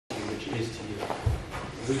is to you.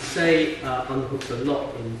 We say underhooks a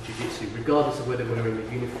lot in jiu-jitsu, regardless of whether we're in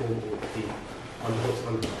the uniform or the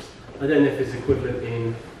underhooks. I don't know if it's equivalent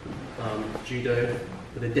in judo,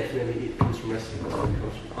 but it definitely comes from wrestling. So it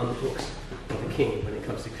comes from underhooks or the king when it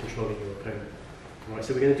comes to controlling your opponent. Alright,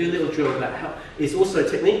 so we're going to do a little drill about how it's also a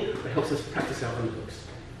technique that helps us practice our underhooks.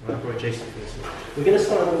 Right, or adjacent for this. We're going to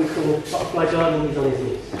start what we call butterfly guard, and he's on his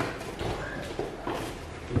knees.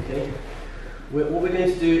 Okay. What we're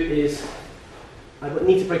going to do is, I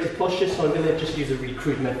need to break his posture, so I'm going to just use a really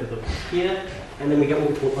crude method of here, and then we get what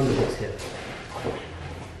we call underhooks here.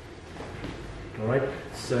 Alright,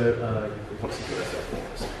 so once you put that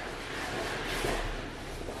up,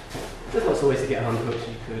 there's lots of ways to get underhooks.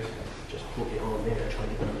 You could just put it on there and try to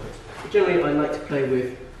get underhooks. But generally, I like to play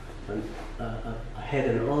with a head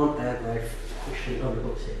and an arm, and I fish the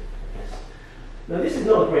underhooks here. Yes. Now, this is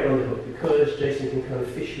not a great underhook because Jason can kind of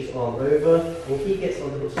fish his arm over, and he gets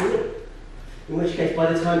underhooks on it. In which case,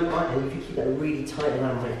 by the time and if you keep that really tight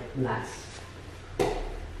around my lats,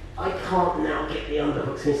 I can't now get the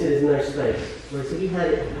underhook, so you see there's no space. Whereas if he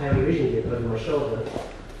had it how he originally did over my shoulder,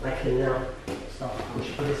 I can now start to push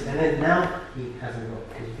for this, and then now he hasn't got,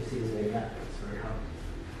 because you can see there's no lap, it's very hard.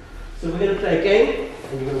 So we're going to play a game,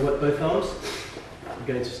 and you're going to work both arms. We're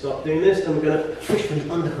going to start doing this, and we're going to fish for the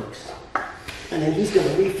underhooks. And then he's going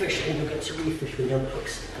to refish, and you'll get to refish for the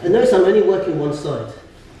underhooks. And notice I'm only working one side.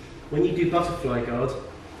 When you do butterfly guard,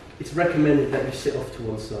 it's recommended that you sit off to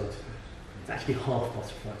one side. It's actually half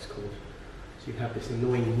butterfly, it's called. So you have this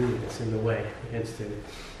annoying knee that's in the way against him.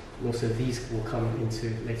 And also these will come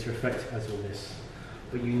into later effect as all this.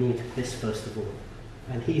 But you need this first of all.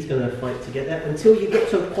 And he's going to fight to get that until you get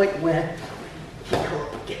to a point where he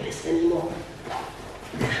can't get this anymore.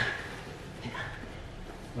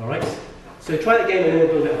 Alright, so try that game and then we'll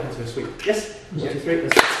build it up into a sweep. Yes? 1, 2, 3,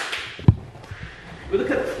 let's go. We'll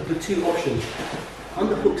look at the two options.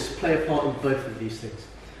 Underhooks play a part in both of these things.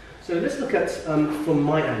 So let's look at from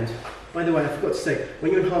my end. By the way, I forgot to say,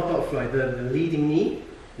 when you're in half butterfly, the leading knee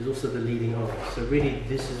is also the leading arm. So really,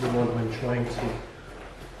 this is the one I'm trying to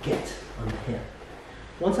get under here.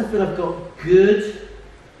 Once I feel I've got good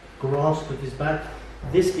grasp of his back,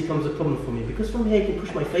 this becomes a problem for me. Because from here, I can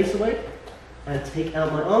push my face away and take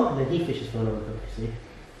out my arm, and then he fishes for an underhook, you see?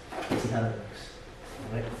 This is how it works.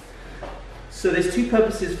 All right? So there's two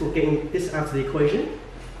purposes for getting this out of the equation.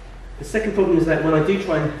 The second problem is that when I do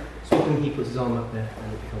try and swap him, he puts his arm up there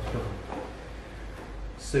and it becomes a problem.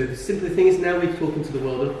 So the simple thing is now we're talking to the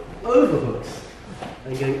world of overhooks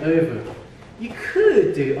and going over. You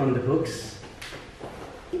could do underhooks.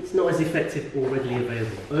 It's not as effective or readily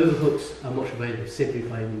available. Overhooks are much available simply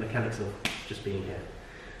by the mechanics of just being here.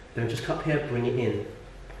 Don't just cup here, bring it in.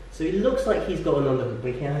 So it looks like he's got an underhook,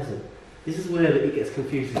 but he hasn't. This is where it gets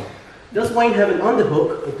confusing. Does Wayne have an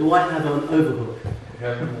underhook, or do I have an overhook?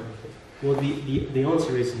 Well, the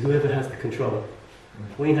answer is whoever has the control.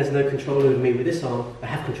 Wayne has no control over me with this arm, I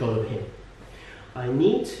have control over him. I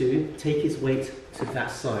need to take his weight to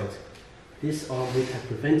that side. This arm would have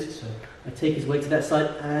prevented so. I take his weight to that side,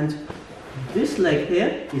 and this leg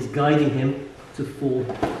here is guiding him to fall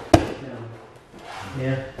down.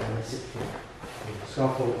 Here, and I sit here.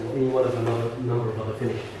 Example, or any one of a number of other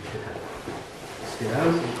finishes you could have. Spin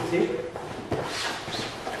out, so you can see.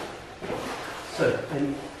 So,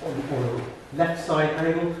 and on the left side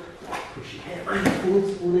angle, push it here,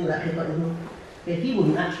 forwards, falling that head button here. He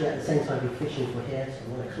wouldn't actually at the same time be fishing for here, so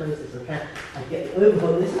I'm going to close this as I can. I get the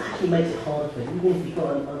overhook, and this actually makes it harder for him. Even if you've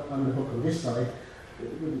got an underhook on this side,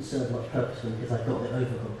 it wouldn't serve much purpose for him because I've got the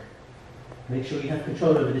overhook. Make sure you have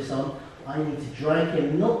control over this arm. I need to drag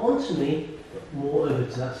him not onto me, but more over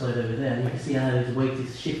to that side over there. And you can see how his weight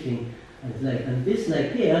is shifting and his leg. And this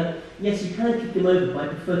leg here, yes, you can kick him over, but I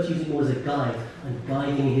prefer to use it more as a guide. I'm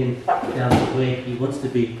guiding him down to where he wants to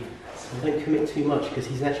be. So I don't commit too much because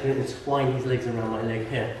he's actually going to twine his legs around my leg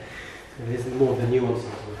here. So there's more of the nuances.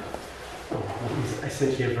 It's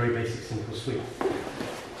essentially a very basic, simple sweep. I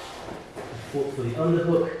fought for the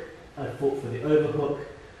underhook, I fought for the overhook.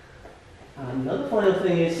 And another final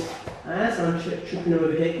thing is, as I'm tripping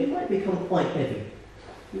over here, it might become quite heavy.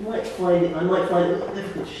 You might find it, I might find it a little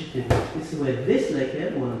difficult to shift in. This is where this leg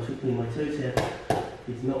here, when I'm twiddling my toes here,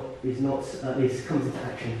 comes into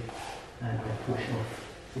action, and I push off.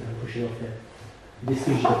 I'm pushing off here. This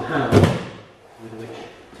gives you the power with which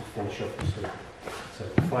to finish off the sweep. So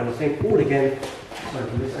final thing, all again, so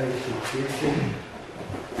from this angle to the thing.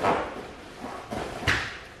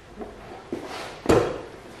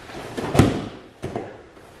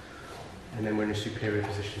 And then we're in a superior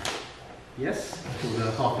position. Yes? Called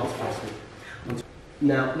a half butterfly sweep.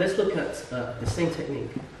 Now let's look at the same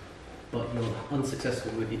technique, but you're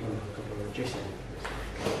unsuccessful with the underhook or adjacent.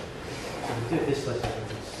 So we do it this way so you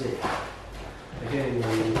can see. Again,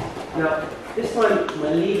 now this time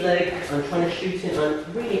my lead leg, I'm trying to shoot it,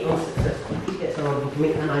 I'm really unsuccessful. He gets an underhook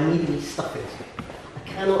me and I immediately stuff it. I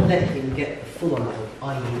cannot let him get the full underhook,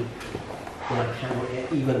 i.e. when I cannot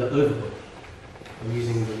get even the overhook. I'm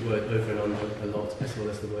using the word over and under a lot, as well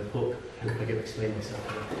as the word hook. I hope I can explain myself.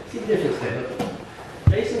 See the difference there? Look.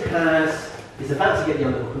 Jason is about to get the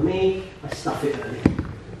underhook on me, I stuff it early,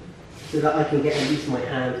 so that I can get at least my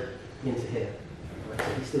hand into here. Right,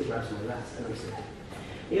 so he still grabs my lats and I'm still.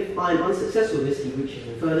 If I'm unsuccessful with this, he reaches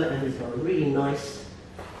in further and he's got a really nice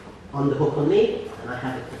underhook on me, and I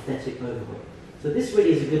have a pathetic overhook. So this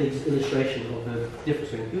really is a good illustration of the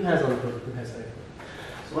difference between who has underhook and who has overhook.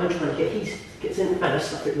 So I'm trying to get, he gets in and I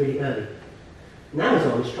stuff it really early. Now his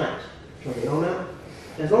arm is trapped. Try to get the arm out.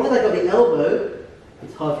 As long as I got the elbow,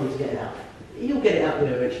 it's hard for him to get it out. He'll get it out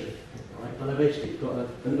there eventually, right? But eventually you've got an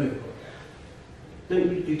overhook. Don't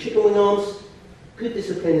you do chicken wing arms? Good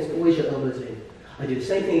discipline is always your elbows in. I do the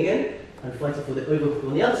same thing again. I'm fighting for the overhook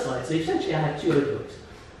on the other side. So essentially I have two overhooks.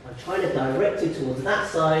 I'm trying to direct it towards that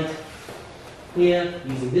side. Here,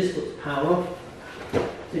 using this foot to power.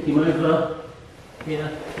 Take him over.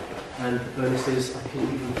 Here, and the bonus is I can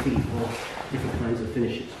even feed for different kinds of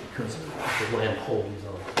finishes because of the way I'm holding his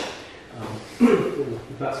arm.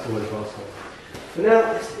 That's for my advanced one. For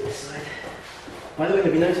now, let's do this side. By the way,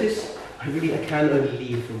 have you noticed? I can only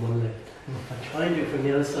lead from one leg. If I try and do it from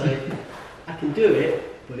the other side, I can do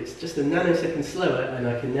it, but it's just a nanosecond slower and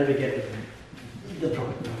I can never get the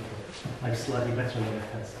proper. I'm slightly better on the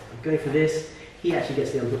left hand side. I'm going for this. He actually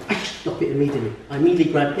gets the underhook. I stop it immediately. I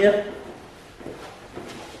immediately grab here.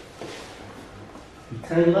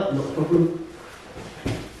 Tangle up, not a problem.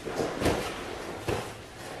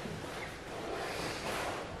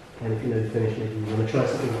 And if you know the finish, maybe you want to try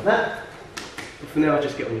something like that. But for now, I'll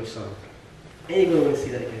just get on each side. Anyone want to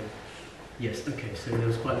see that again? Yes, okay, so there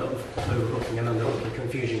was quite a lot of overhooking and underhooking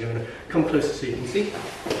confusion going on. Come closer so you can see.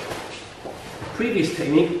 The previous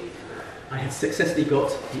technique, I had successfully got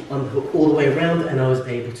the underhook all the way around and I was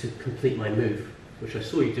able to complete my move, which I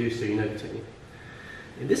saw you do, so you know the technique.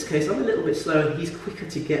 In this case, I'm a little bit slower, he's quicker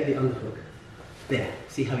to get the underhook. There,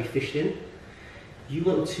 see how he fished in? You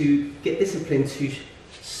want to get disciplined to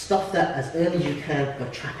stuff that as early as you can by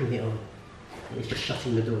trapping it on. And it's just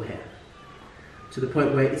shutting the door here. To the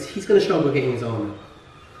point where he's going to struggle getting his arm out.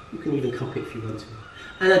 You can even cup it if you want to.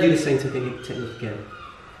 And I do the same technique again.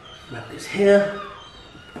 Wrap this here,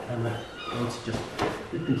 and I'm going to just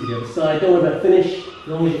flip into the other side. Don't worry about the finish. As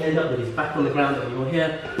long as you end up with his back on the ground and you're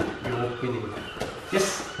here, you're winning.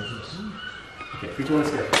 Yes? Okay, 3, 2, 1,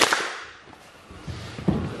 let's go.